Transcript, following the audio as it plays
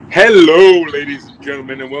Hello, ladies and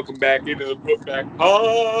gentlemen, and welcome back into the Putback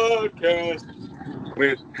Podcast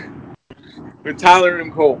with Tyler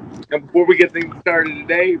and Cole. And before we get things started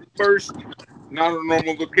today, first, not a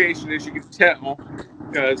normal location, as you can tell,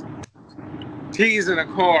 because T's in a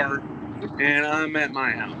car and I'm at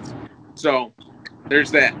my house. So,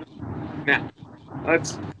 there's that. Now,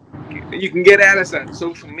 you can get at us at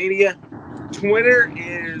social media. Twitter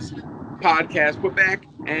is Podcast Putback,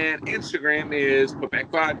 and Instagram is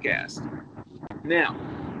Putback Podcast. Now,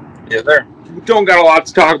 yeah, there. We don't got a lot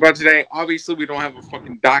to talk about today. Obviously, we don't have a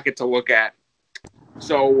fucking docket to look at.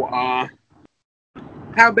 So, how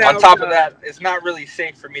about... On top of that, it's not really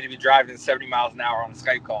safe for me to be driving 70 miles an hour on a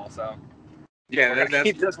Skype call, so... Yeah, we're gonna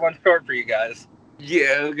keep this one short for you guys.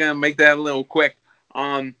 Yeah, we're going to make that a little quick.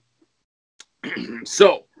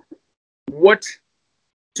 So, what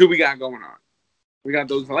do we got going on? We got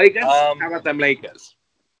those Lakers? How about them Lakers?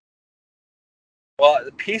 Well,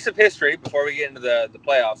 a piece of history before we get into the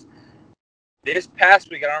playoffs. This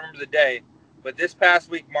past week, I don't remember the day, but this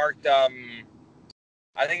past week marked, I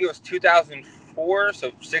think it was 2004,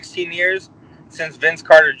 so 16 years since Vince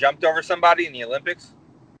Carter jumped over somebody in the Olympics.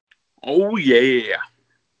 Oh, yeah.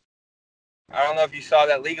 I don't know if you saw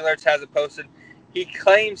that. League Alerts has it posted. He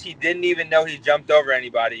claims he didn't even know he jumped over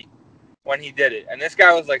anybody when he did it. And this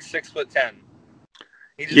guy was like 6'10".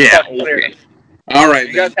 He just fucking cleared him. All right, if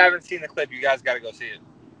you guys haven't seen the clip, you guys got to go see it.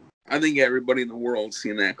 I think everybody in the world's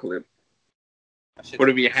seen that clip. But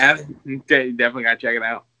if you haven't, you definitely got to check it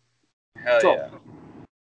out. Hell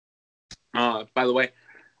yeah. By the way,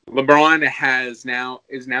 LeBron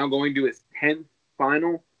is now going to his 10th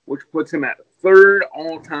final, which puts him at third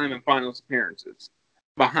all-time in finals appearances.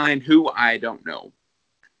 Behind who, I don't know.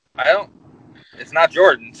 It's not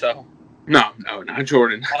Jordan, so. No, not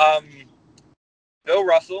Jordan. Bill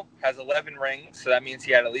Russell has 11 rings, so that means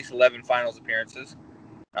he had at least 11 finals appearances.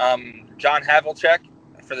 John Havlicek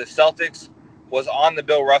for the Celtics was on the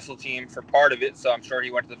Bill Russell team for part of it, so I'm sure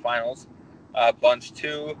he went to the finals. Bunch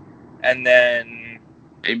 2, and then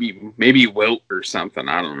maybe Wilt or something.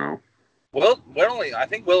 I don't know. I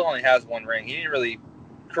think Wilt only has 1 ring. He didn't really.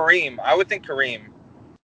 Kareem, I would think Kareem.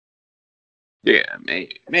 Yeah,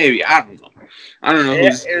 maybe. I don't know. It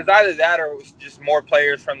was either that or it was just more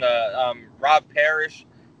players from the Rob Parrish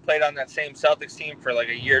played on that same Celtics team for like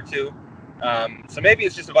a year or 2. So maybe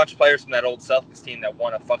it's just a bunch of players from that old Celtics team that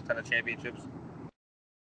won a fuck ton of championships.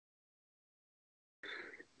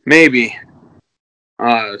 Maybe.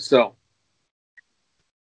 So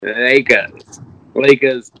the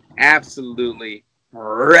Lakers absolutely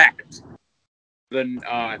wrecked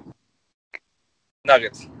the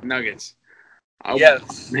Nuggets.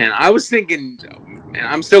 Yes. Man, I was thinking, man,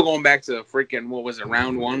 I'm still going back to freaking, what was it,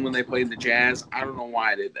 round 1 when they played the Jazz? I don't know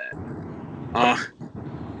why I did that.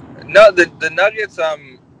 No, the Nuggets,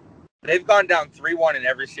 they've gone down 3-1 in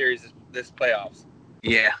every series this playoffs.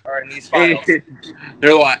 Yeah. Or in these finals.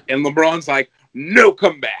 They're like, and LeBron's like, no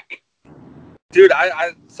comeback. Dude,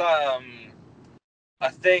 I saw a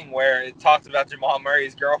thing where it talked about Jamal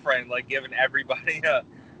Murray's girlfriend, like, giving everybody a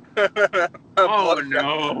oh,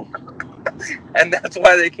 no. And that's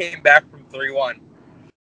why they came back from 3-1.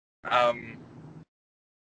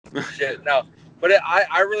 Shit, no. But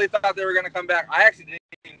I really thought they were going to come back. I actually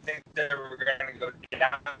didn't think they were going to go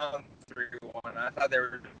down 3-1. I thought they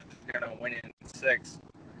were going to win in 6.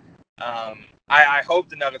 I hope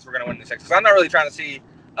the Nuggets were going to win in 6. Because I'm not really trying to see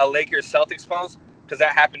a Lakers-Celtics finals, because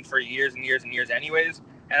that happened for years and years and years anyways.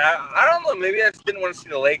 And I don't know, maybe I just didn't want to see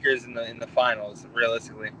the Lakers in the finals,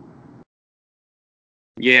 realistically.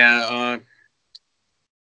 Yeah,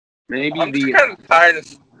 maybe I'm just kind of tired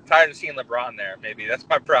of seeing LeBron there. Maybe that's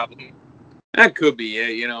my problem. That could be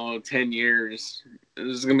it. 10 years.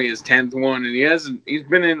 This is gonna be his 10th one, and he's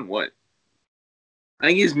been in what? I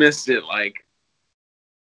think he's missed it.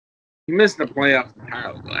 He missed the playoffs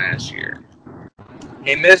entirely last year.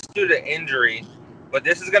 He missed due to injury, but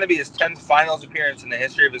this is going to be his 10th finals appearance in the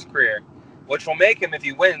history of his career, which will make him, if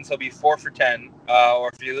he wins, he'll be 4 for 10, or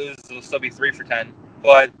if he loses, he'll still be 3 for 10.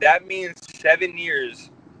 But that means 7 years,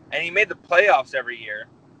 and he made the playoffs every year,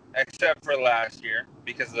 except for last year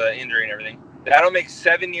because of the injury and everything. That'll make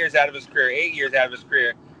 7 years out of his career, 8 years out of his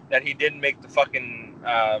career that he didn't make the fucking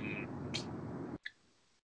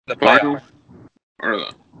the playoffs. Or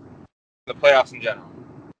the playoffs in general.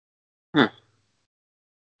 Huh.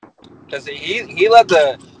 Because he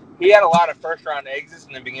had a lot of first round exits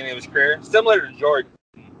in the beginning of his career, similar to Jordan.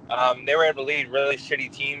 They were able to lead really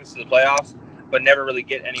shitty teams to the playoffs, but never really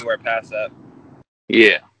get anywhere past that.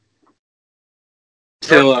 Yeah.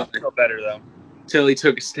 Jordan still better though. Till he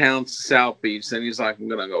took his talents to South Beach, and he's like, I'm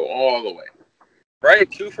gonna go all the way. Right,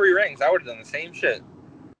 2 free rings. I would have done the same shit.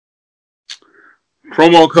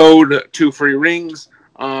 promo code 2 free rings.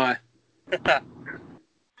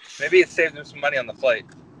 Maybe it saved him some money on the flight.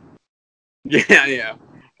 Yeah.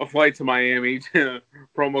 A flight to Miami.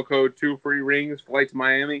 Promo code 2 free rings. Flight to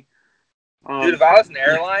Miami. Dude, if I was an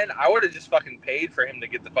airline, I would have just fucking paid for him to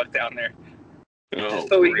get the fuck down there. Just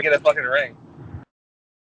so we can get a fucking ring.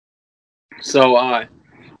 So,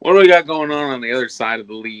 what do we got going on the other side of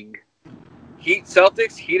the league? Heat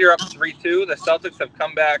Celtics. Heat are up 3-2. The Celtics have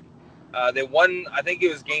come back. They won, I think it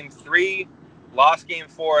was game 3, lost game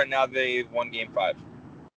 4, and now they've won game 5.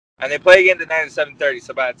 And they play again tonight at 7:30.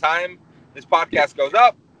 So by the time this podcast goes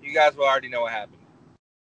up, you guys will already know what happened.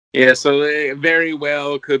 Yeah, so it very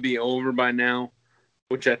well could be over by now,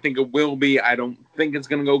 which I think it will be. I don't think it's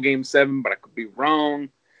going to go game 7, but I could be wrong.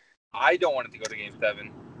 I don't want it to go to game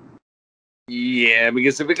 7. Yeah,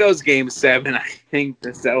 because if it goes game 7, I think the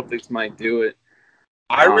Celtics might do it.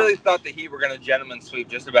 I really thought the Heat were going to gentleman sweep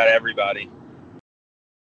just about everybody.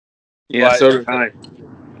 Yeah, but so did I.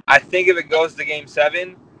 I think if it goes to game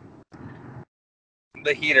 7,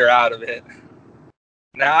 the Heat are out of it.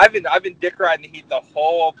 Now, I've been dick riding the Heat the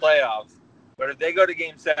whole playoffs, but if they go to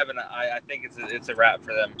game 7, I think it's a wrap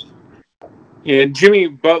for them. Yeah, Jimmy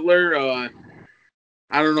Butler,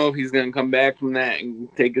 I don't know if he's going to come back from that and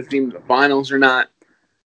take his team to the finals or not.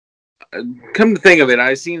 Come to think of it,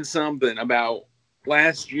 I seen something about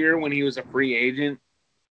last year when he was a free agent,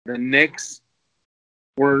 the Knicks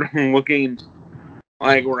were looking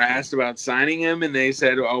like we're asked about signing him, and they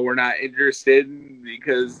said, "Oh, we're not interested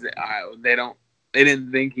because they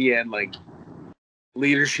didn't think he had like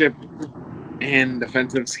leadership and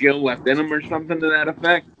defensive skill left in him or something to that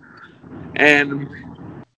effect." And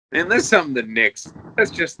that's something the Knicks.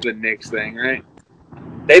 That's just the Knicks thing, right?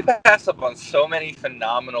 They pass up on so many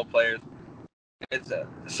phenomenal players.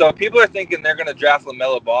 So people are thinking they're going to draft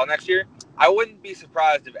LaMelo Ball next year. I wouldn't be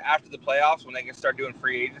surprised if after the playoffs, when they can start doing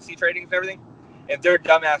free agency tradings and everything, if their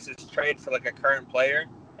dumbasses trade for like a current player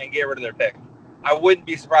and get rid of their pick. I wouldn't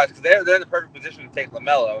be surprised because they're in the perfect position to take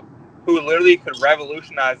LaMelo, who literally could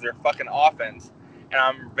revolutionize their fucking offense, and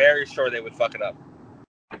I'm very sure they would fuck it up.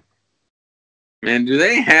 Man, do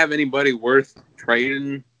they have anybody worth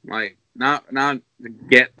trading? Like, not to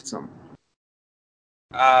get some.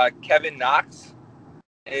 Kevin Knox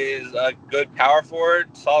is a good power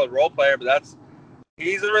forward, solid role player, but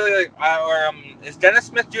he's a really like. Is Dennis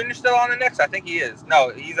Smith Jr. still on the Knicks? I think he is. No,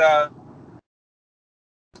 he's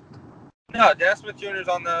No, Dennis Smith Jr. is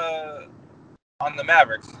on the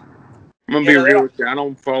Mavericks. I'm gonna be real with you. I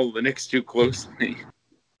don't follow the Knicks too closely.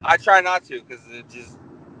 I try not to because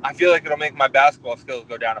I feel like it'll make my basketball skills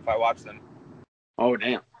go down if I watch them. Oh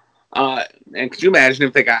damn! And could you imagine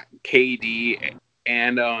if they got KD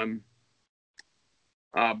and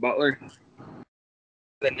Butler?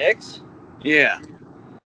 The Knicks? Yeah,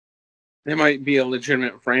 they might be a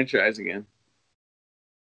legitimate franchise again.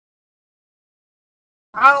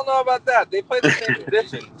 I don't know about that. They play the same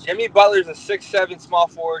position. Jimmy Butler's a 6'7" small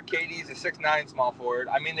forward. KD's a 6'9" small forward.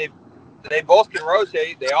 I mean, they both can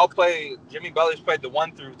rotate. They all play. Jimmy Butler's played the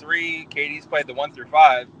 1 through 3. KD's played the 1 through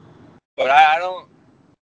 5. But I don't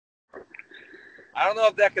know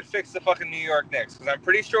if that could fix the fucking New York Knicks because I'm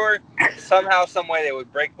pretty sure somehow, some way they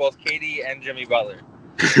would break both KD and Jimmy Butler.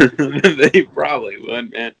 They probably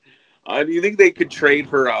would, man. Do you think they could trade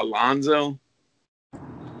for Lonzo?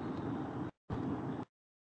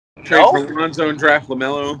 Trade for Lonzo and draft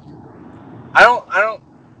LaMelo?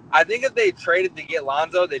 I think if they traded to get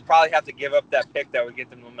Lonzo, they'd probably have to give up that pick that would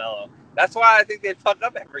get them LaMelo. That's why I think they'd fuck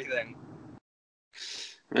up everything.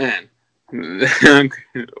 Man.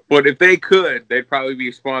 But if they could, they'd probably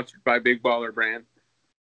be sponsored by Big Baller Brand.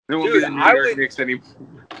 They won't be the New York Knicks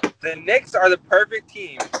anymore. The Knicks are the perfect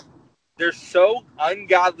team. They're so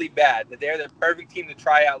ungodly bad that they're the perfect team to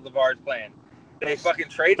try out LeVar's plan. They fucking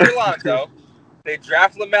trade for Lonzo. They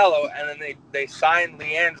draft LaMelo, and then they sign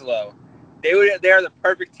LiAngelo. They are the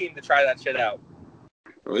perfect team to try that shit out.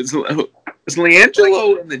 Is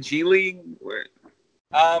LiAngelo in the G League?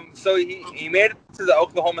 So he made it to the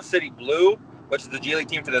Oklahoma City Blue, which is the G League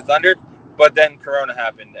team for the Thunder, but then Corona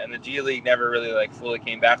happened, and the G League never really like fully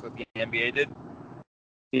came back like the NBA did.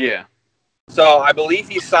 Yeah. So I believe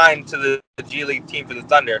he signed to the G League team for the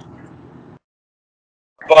Thunder,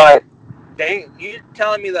 but you're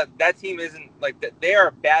telling me that team isn't like that? They are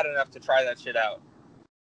bad enough to try that shit out.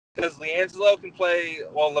 Because LiAngelo can play.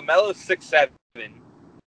 Well, LaMelo's 6'7".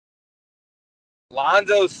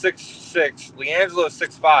 Lonzo's 6'6". LiAngelo's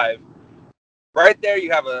 6'5". Right there, you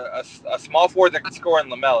have a small forward that can score in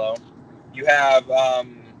LaMelo. You have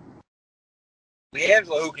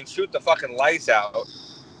LiAngelo who can shoot the fucking lights out,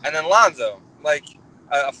 and then Lonzo, like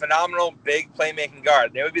a phenomenal big playmaking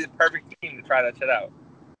guard. They would be the perfect team to try that shit out.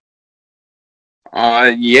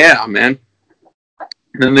 Yeah, man.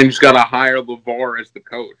 And then they just got to hire LeVar as the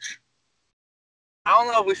coach. I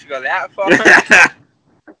don't know if we should go that far. You know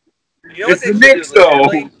It's what they the should Knicks, do? though.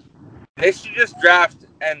 Legitimately? They should just draft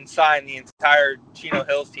and sign the entire Chino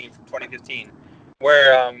Hills team from 2015,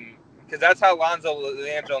 where because that's how Lonzo,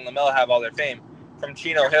 Leandro, and LaMelo have all their fame from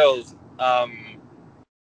Chino Hills.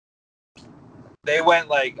 They went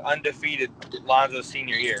like undefeated Lonzo's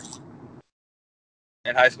senior year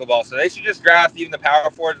in high school ball, so they should just draft even the power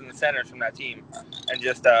forwards and the centers from that team and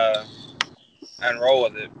just and roll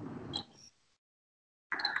with it.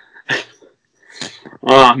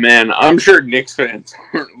 Oh, man. I'm sure Knicks fans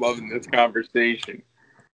aren't loving this conversation.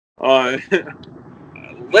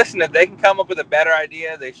 Listen, if they can come up with a better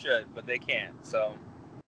idea, they should, but they can't, so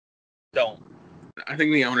don't. I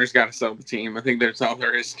think the owner's got to sell the team. I think that's all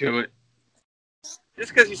there is to it.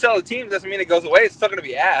 Just because you sell the team doesn't mean it goes away. It's still going to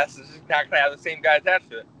be ass. It's just not going to have the same guy attached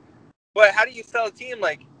to it. But how do you sell a team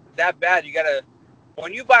like that bad? You got to,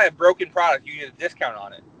 when you buy a broken product, you get a discount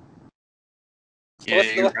on it. So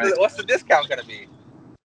Yeah, what's the discount going to be?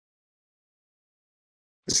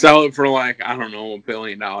 Sell it for like, I don't know, $1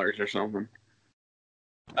 billion or something.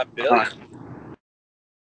 $1 billion?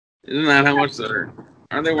 Isn't that how much they're?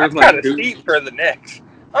 Are they worth That's kind like of steep for the Knicks.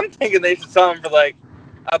 I'm thinking they should sell them for like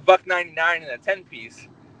 $1.99 and a 10-piece.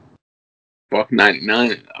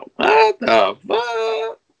 $1.99? What the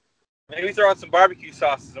fuck? Maybe throw on some barbecue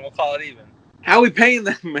sauces and we'll call it even. How are we paying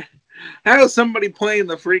them? How is somebody paying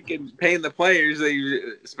the players? They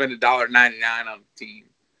spend $1.99 on the team.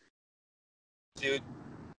 Dude,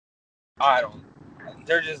 I don't.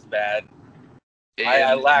 They're just bad.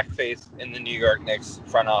 I lack faith in the New York Knicks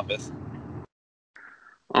front office.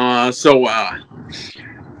 I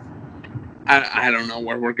don't know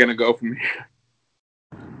where we're gonna go from here.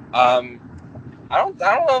 I don't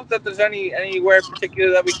know if there's anywhere in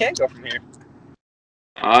particular that we can't go from here.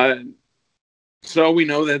 So we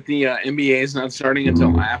know that the NBA is not starting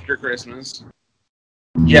until after Christmas.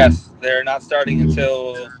 Yes, they're not starting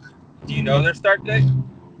until. Do you know their start date?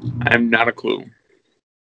 I have not a clue.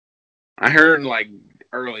 I heard like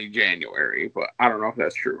early January, but I don't know if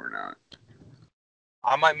that's true or not.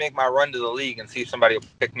 I might make my run to the league and see if somebody will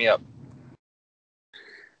pick me up.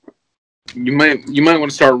 You might want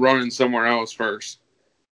to start running somewhere else first.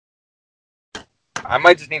 I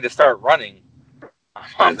might just need to start running.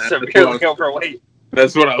 I'm severely overweight.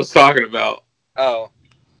 That's what I was talking about. Oh.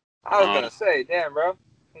 I was going to say, damn, bro.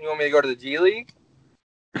 You want me to go to the G League?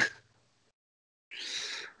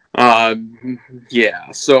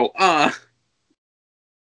 Yeah. So, I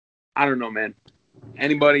don't know, man.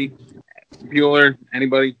 Anybody? Bueller?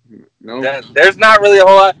 Anybody? No? There's not really a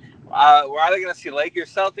whole lot. We're either going to see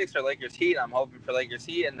Lakers Celtics or Lakers Heat. I'm hoping for Lakers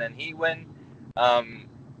Heat and then Heat win. I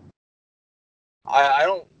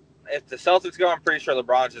don't. If the Celtics go, I'm pretty sure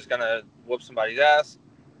LeBron's just going to whoop somebody's ass.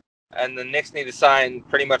 And the Knicks need to sign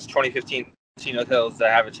pretty much 2015 Chino Hills to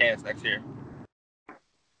have a chance next year.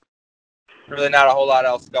 Really not a whole lot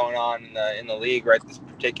else going on in the league right this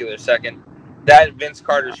particular second. That Vince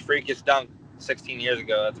Carter's freakish dunk 16 years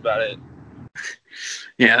ago, that's about it.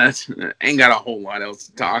 Yeah, ain't got a whole lot else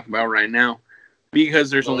to talk about right now because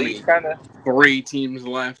there's only 3 teams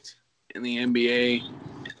left in the NBA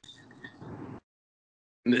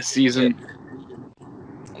this season.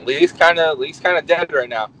 League's kind of dead right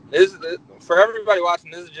now. This for everybody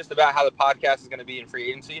watching. This is just about how the podcast is going to be in free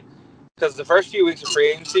agency. Because the first few weeks of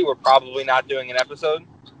free agency, we're probably not doing an episode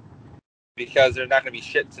because there's not going to be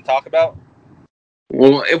shit to talk about.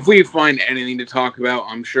 Well, if we find anything to talk about,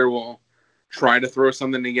 I'm sure we'll try to throw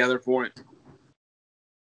something together for it.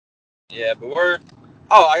 Yeah, but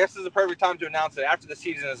I guess this is a perfect time to announce that after the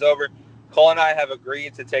season is over, Cole and I have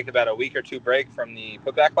agreed to take about a week or 2 break from the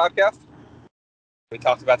Putback podcast. We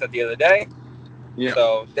talked about that the other day. Yeah.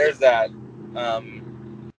 So there's that.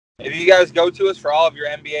 If you guys go to us for all of your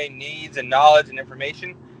NBA needs and knowledge and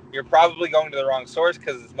information, you're probably going to the wrong source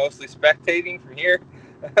because it's mostly spectating from here.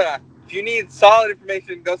 If you need solid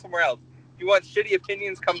information, go somewhere else. If you want shitty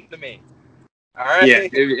opinions, come to me. All right? Yeah.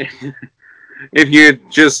 If you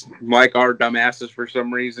just like our dumbasses for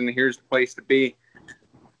some reason, here's the place to be.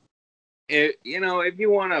 If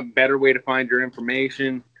you want a better way to find your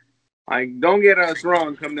information, don't get us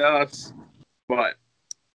wrong, come to us. But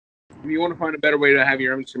if you want to find a better way to have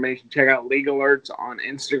your information, check out League Alerts on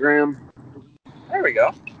Instagram. There we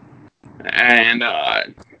go. And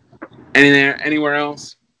anywhere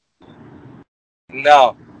else?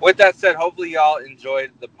 No. With that said, hopefully y'all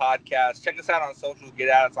enjoyed the podcast. Check us out on socials. Get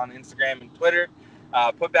at us on Instagram and Twitter.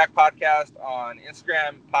 Putback Podcast on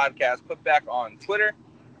Instagram. Podcast Putback on Twitter.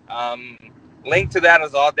 Link to that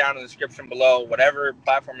is all down in the description below. Whatever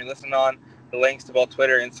platform you listen on, the links to both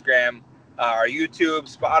Twitter, Instagram, our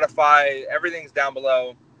YouTube, Spotify, everything's down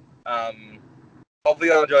below. Hopefully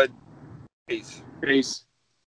you all enjoyed. Peace. Peace.